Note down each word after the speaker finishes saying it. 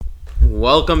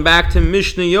Welcome back to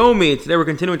Mishna Yomi. Today we're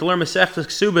continuing to learn Masechtas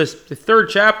Kesubos, the third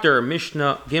chapter,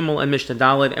 Mishna Gimel and Mishna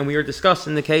Daled, and we are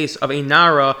discussing the case of a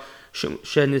Nara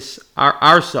Shenis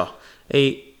Arsa,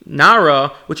 a Nara,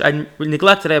 which I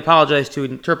neglected. I apologize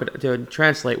to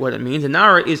translate what it means. A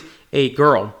Nara is a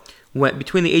girl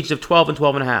between the ages of 12 and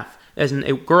 12 and a half. As in,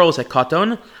 a girl is a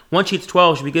katon. Once she hits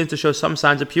 12, she begins to show some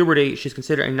signs of puberty. She's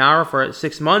considered a nara for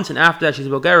 6 months, and after that, she's a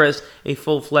bogeres, a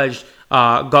full-fledged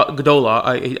gadola,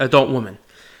 a adult woman.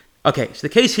 Okay, so the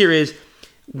case here is,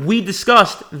 we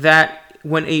discussed that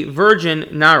when a virgin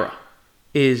nara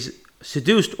is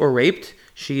seduced or raped,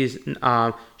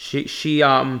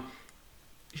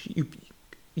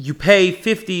 you pay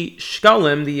 50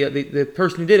 shkalim. The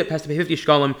person who did it has to pay 50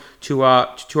 shkalim to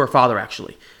her father,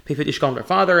 actually. Pay 50 shkalim to her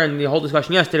father, and the whole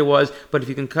discussion yesterday was, but if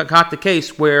you can concoct the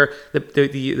case where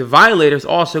the violator is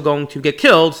also going to get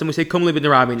killed, then we say, kum li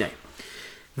b'narabineh.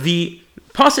 The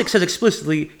pasuk says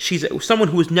explicitly, she's someone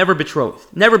who was never betrothed.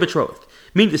 Never betrothed.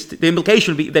 Meaning the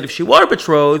implication would be that if she were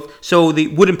betrothed, so they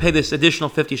wouldn't pay this additional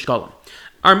 50 shkalim.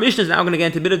 Our Mishnah is now going to get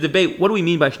into a bit of debate. What do we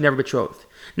mean by she never betrothed?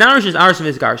 Now she's arsim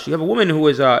izgar. You have a woman who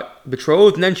was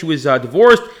betrothed, and then she was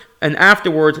divorced, and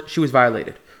afterwards she was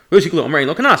violated. No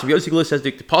kanas. Yosiklu says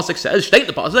the pasuk says, state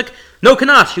the pasuk, no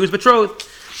kanas. She was betrothed.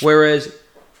 Whereas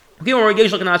he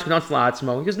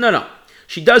goes, no.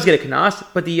 She does get a kanas,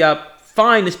 but the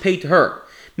fine is paid to her.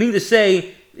 Meaning to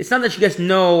say, it's not that she gets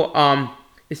no.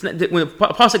 It's not when the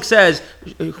pasuk says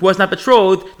who was not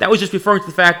betrothed. That was just referring to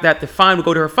the fact that the fine would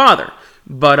go to her father.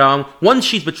 But once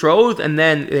she's betrothed and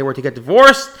then they were to get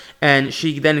divorced and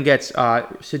she then gets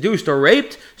seduced or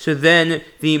raped, so then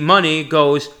the money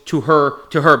goes to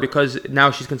her because now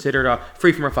she's considered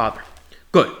free from her father.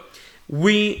 Good.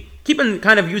 We keep on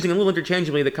kind of using a little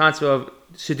interchangeably the concept of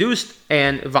seduced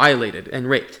and violated and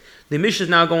raped. The Mishnah is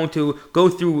now going to go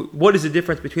through what is the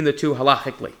difference between the two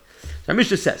halachically. So our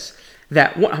Mishnah says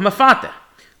that hamafata,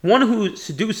 one who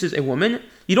seduces a woman,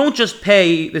 you don't just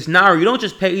pay this nara, you don't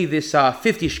just pay this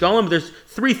 50 shkalim, but there's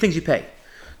 3 things you pay.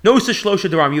 Nosa shlosha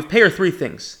daram, you pay her 3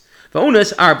 things.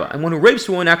 Va'onas arba, and one who rapes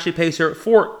a woman actually pays her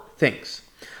 4 things.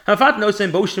 Hamafat nosa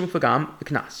and boshim fagam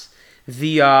knas.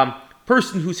 The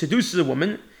person who seduces a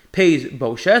woman pays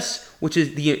boshes, which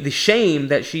is the shame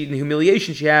that the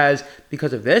humiliation she has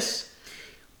because of this.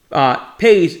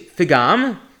 Pays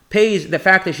figam, pays the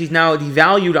fact that she's now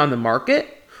devalued on the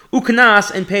market.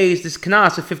 Ukanas, and pays this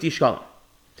kanas of 50 shkalim.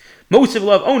 Mosiv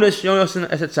love onus yonosan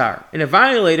esetzar. And a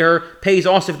violator pays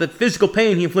also for the physical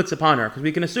pain he inflicts upon her, because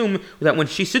we can assume that when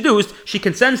she's seduced, she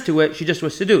consents to it, she just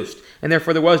was seduced, and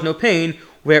therefore there was no pain,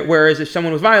 whereas if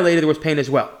someone was violated, there was pain as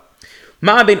well.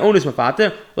 Ma'abein onus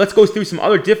mafata. Let's go through some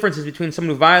other differences between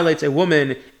someone who violates a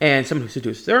woman and someone who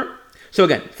seduces her. So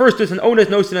again, first there's an onus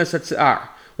nosan esetzar.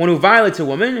 One who violates a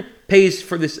woman pays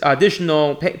for this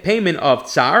additional payment of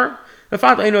tsar. The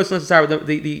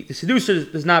seducer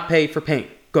does not pay for pain.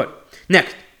 Good.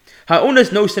 Next,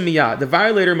 the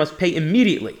violator must pay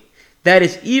immediately. That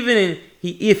is, even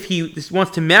if he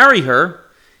wants to marry her,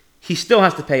 he still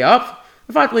has to pay up.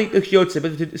 But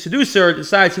the seducer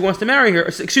decides he wants to marry her.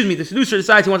 The seducer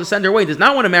decides he wants to send her away. He does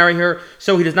not want to marry her,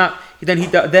 so he does not. Then he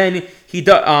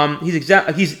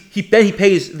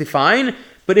pays the fine.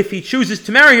 But if he chooses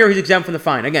to marry her, he's exempt from the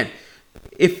fine. Again,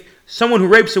 if someone who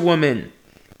rapes a woman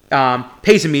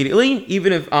pays immediately,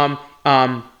 even if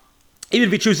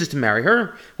he chooses to marry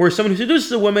her, whereas someone who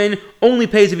seduces a woman only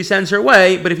pays if he sends her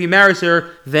away, but if he marries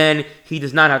her, then he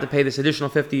does not have to pay this additional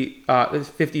the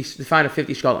fine of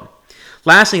 50 shkalim.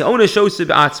 Lastly, onus shows to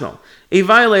b'atzmo. A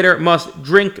violator must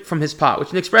drink from his pot, which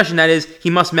is an expression that is,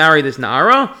 he must marry this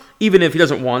nara, even if he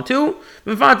doesn't want to.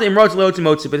 But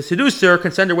the seducer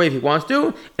can send her away if he wants to,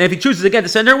 and if he chooses again to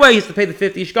send her away, he has to pay the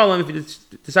 50 shkalim if he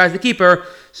decides to keep her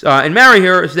and marry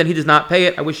her, so then he does not pay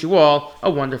it. I wish you all a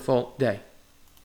wonderful day.